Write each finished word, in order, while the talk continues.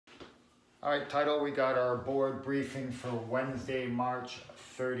All right, title, we got our board briefing for Wednesday, March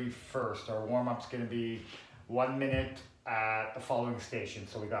 31st. Our warm-up's gonna be 1 minute at the following station.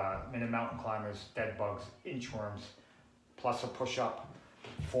 So we got minute mountain climbers, dead bugs, inchworms, plus a push-up,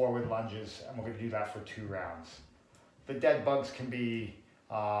 forward lunges, and we're gonna do that for 2 rounds. The dead bugs can be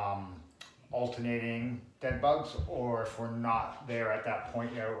alternating dead bugs, or if we're not there at that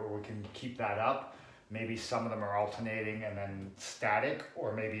point yet, or we can keep that up. Maybe some of them are alternating and then static,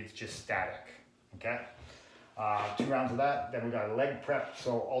 or maybe it's just static, okay? 2 rounds of that. Then we got a leg prep,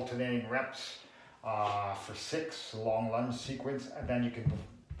 so alternating reps for 6, long lunge sequence, and then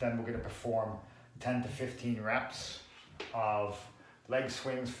we're gonna perform 10 to 15 reps of leg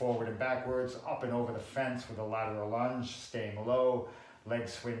swings forward and backwards, up and over the fence with a lateral lunge, staying low, leg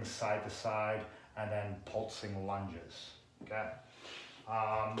swings side to side, and then pulsing lunges, okay?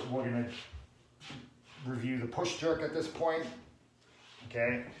 We're gonna review the push jerk at this point,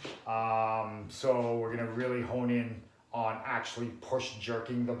 okay? So we're gonna really hone in on actually push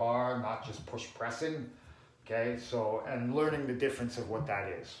jerking the bar, not just push pressing, okay? So, and learning the difference of what that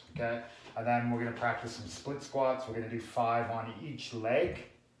is, okay? And then we're gonna practice some split squats. We're gonna do 5 on each leg,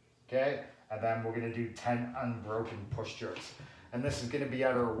 okay? And then we're gonna do 10 unbroken push jerks. And this is gonna be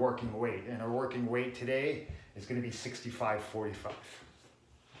at our working weight. And our working weight today is gonna be 65-45,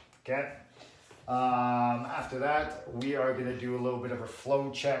 okay? After that, we are gonna do a little bit of a flow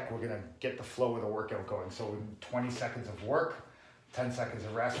check. We're gonna get the flow of the workout going. So 20 seconds of work, 10 seconds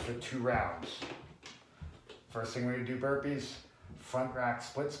of rest for 2 rounds. First thing we're gonna do burpees, front rack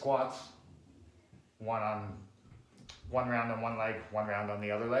split squats, one round on one leg, 1 round on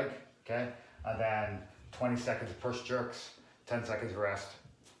the other leg, okay? And then 20 seconds of push jerks, 10 seconds of rest,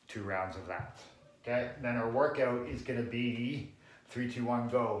 2 rounds of that, okay? Then our workout is gonna be 3, 2, 1,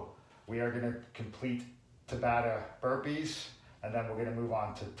 go. We are gonna complete Tabata burpees, and then we're gonna move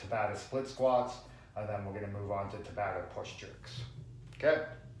on to Tabata split squats, and then we're gonna move on to Tabata push jerks, okay?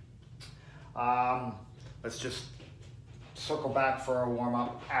 Let's just circle back for our warm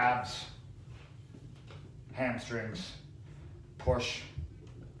up. Abs, hamstrings, push,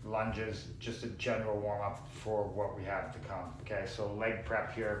 lunges, just a general warm up for what we have to come, okay? So leg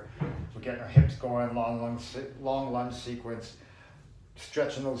prep here, we're getting our hips going, long lunge sequence,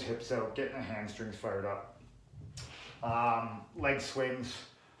 stretching those hips out, getting our hamstrings fired up. Leg swings,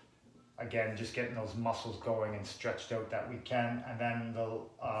 again, just getting those muscles going and stretched out that we can. And then the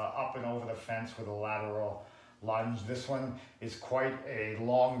up and over the fence with a lateral lunge. This one is quite a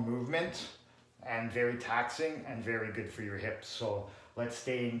long movement and very taxing and very good for your hips. So let's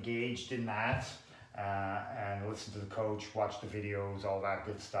stay engaged in that and listen to the coach, watch the videos, all that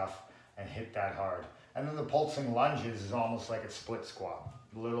good stuff, and hit that hard. And then the pulsing lunges is almost like a split squat.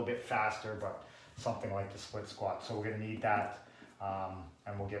 A little bit faster, but something like the split squat. So we're gonna need that,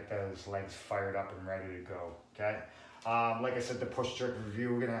 and we'll get those legs fired up and ready to go, okay? Like I said, the push jerk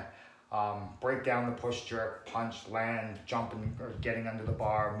review, we're gonna break down the push jerk, punch, land, jumping, or getting under the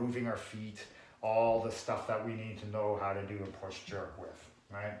bar, moving our feet, all the stuff that we need to know how to do a push jerk with,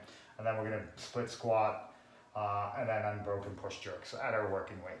 right? And then we're gonna split squat, and then unbroken push jerks at our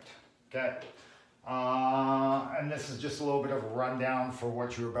working weight, okay? And this is just a little bit of a rundown for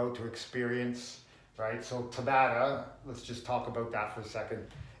what you're about to experience, right? So Tabata, let's just talk about that for a second,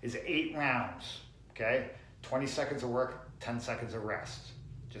 is 8 rounds, okay? 20 seconds of work, 10 seconds of rest,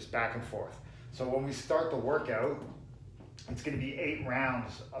 just back and forth. So when we start the workout, it's gonna be 8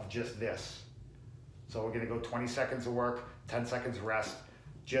 rounds of just this. So we're gonna go 20 seconds of work, 10 seconds of rest,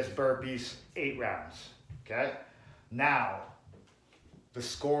 just burpees, 8 rounds, okay? Now, the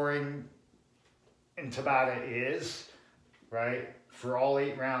scoring in Tabata is, right, for all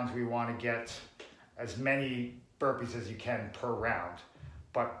 8 rounds, we want to get as many burpees as you can per round.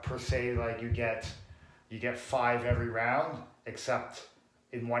 But per se, like you get 5 every round, except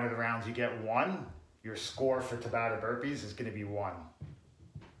in one of the rounds you get 1. Your score for Tabata burpees is going to be 1,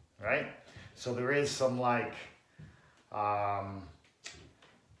 right? So there is some like, how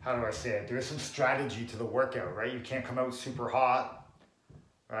do I say it? There is some strategy to the workout, right? You can't come out super hot,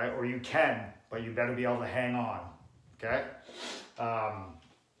 right? Or you can, but you better be able to hang on, okay?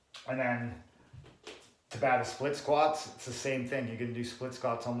 And then Tabata split squats, it's the same thing. You're gonna do split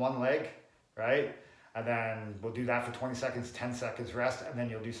squats on one leg, right? And then we'll do that for 20 seconds, 10 seconds rest, and then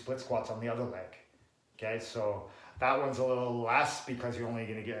you'll do split squats on the other leg, okay? So that one's a little less because you're only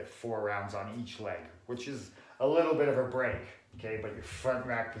gonna get 4 rounds on each leg, which is a little bit of a break, okay? But your front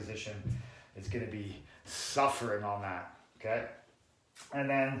rack position is gonna be suffering on that, okay? And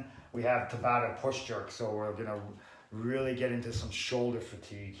then we have Tabata push jerk. So we're gonna really get into some shoulder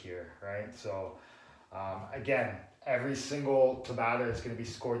fatigue here, right? So again, every single Tabata is going to be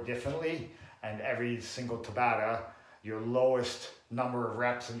scored differently, and every single Tabata, your lowest number of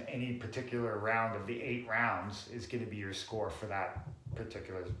reps in any particular round of the 8 rounds is going to be your score for that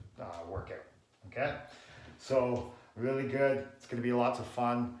particular workout. Okay, so really good. It's going to be lots of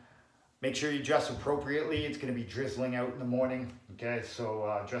fun. Make sure you dress appropriately. It's going to be drizzling out in the morning. Okay,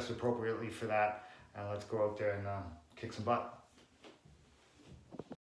 so dress appropriately for that, and let's go out there and kick some butt.